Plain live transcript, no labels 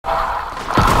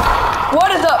What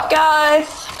is up,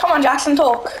 guys? Come on, Jackson,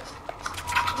 talk.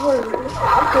 Good kid,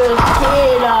 good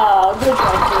job, kid.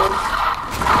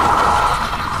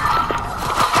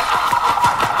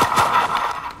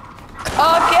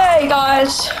 Okay,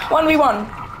 guys, 1v1.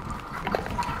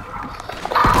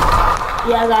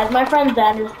 Yeah, guys, my friend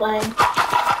Zander's playing.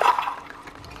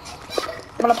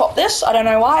 I'm gonna pop this, I don't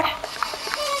know why.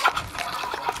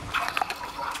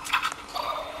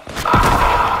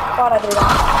 Why'd I do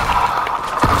that?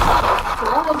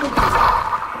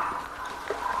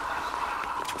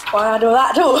 Why'd I do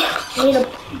that too? I need to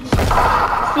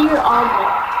see your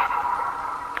omelet.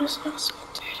 Just not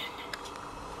spectating.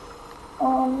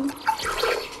 Oh,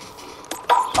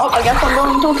 I guess I'm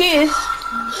going to keys.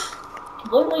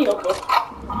 Completely okay.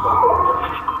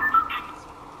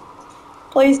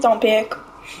 Please don't pick.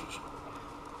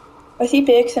 If he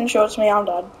picks and shoots me, I'm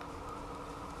dead.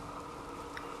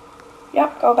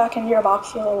 Yep, go back into your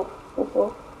box, you little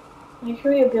fool. Make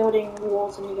sure you're building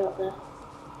walls when you get up there.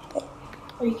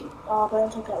 Or you can, but I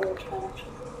don't think that works bad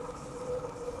actually.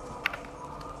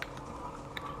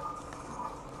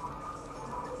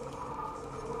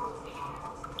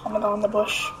 I'm gonna go in the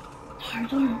bush. I'm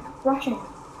done rushing.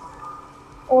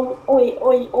 Or go in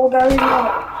quick,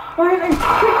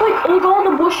 or go on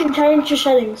the bush and change your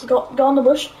settings. Go on the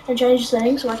bush and change your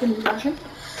settings so I can rush him.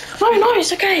 No,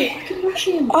 it's okay. I can rush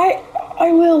him. I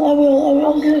will.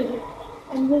 I'm good.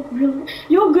 I'm like really.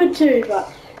 You're good too,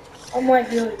 but I'm like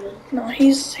really good. No,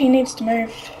 he needs to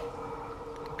move.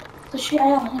 Let's shoot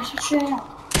out. Let's shoot out.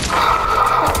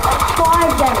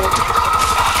 5 damage.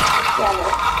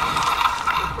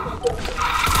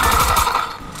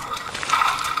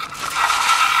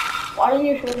 Why didn't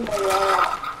you shoot him while you're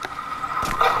out?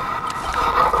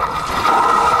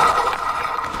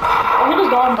 I'm gonna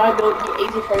go and buy build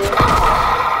easy for you.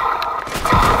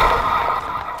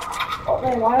 Oh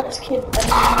man, why this kid?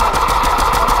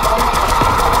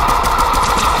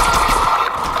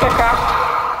 Get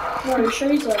cracked. No, your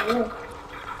shades are real.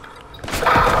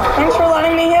 Thanks for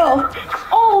letting me heal.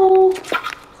 Oh!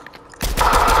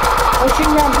 I'm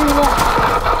shooting down pretty well.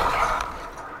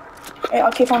 Wait,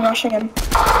 I'll keep on rushing him.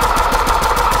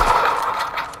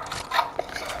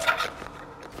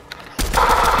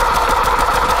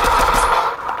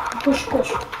 Push.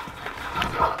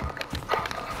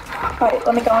 Wait,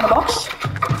 let me go in the box.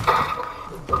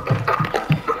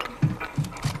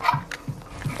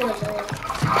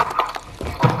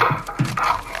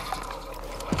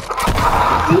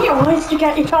 Do you always stick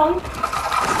out your tongue?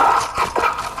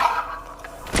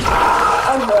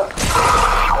 Oh no.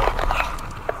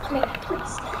 Come here,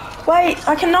 please. Wait,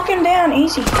 I can knock him down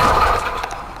easy.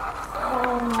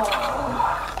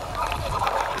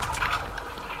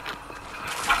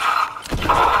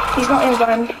 He's not in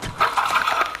zone.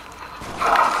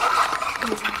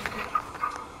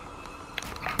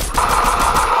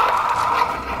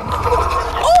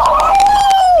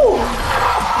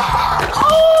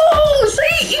 Oh,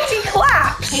 see, easy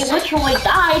claps. He literally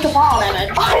died to fall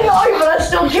damage. I know, but I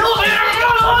still killed him.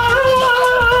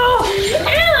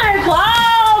 And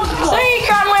club! See, you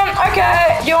can't win. Okay,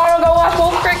 do you want to go watch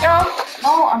Wolf Creek now?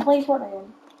 No, I'm playing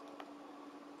Fortnite.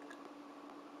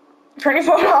 Turn your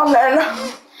phone on then.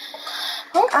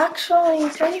 Oh, actually,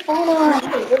 turn your phone on.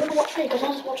 We're gonna watch me.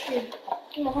 Let's watch me.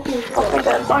 Oh my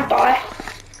god, don't die.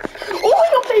 Oh, I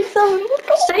got page 7.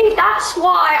 See, that's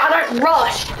why I don't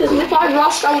rush. Because if I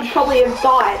rushed, I would probably have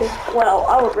died. Well,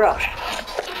 I would rush.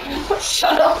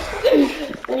 Shut up. And you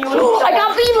would I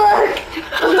got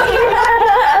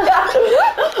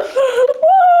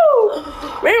Woo!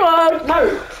 Reload! No.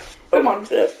 Come on,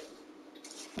 Flip.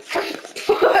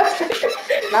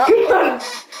 No.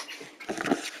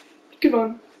 Come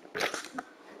on.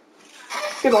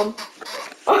 Good one.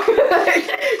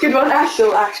 Good one,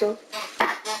 actual.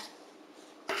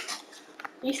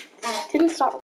 You didn't stop.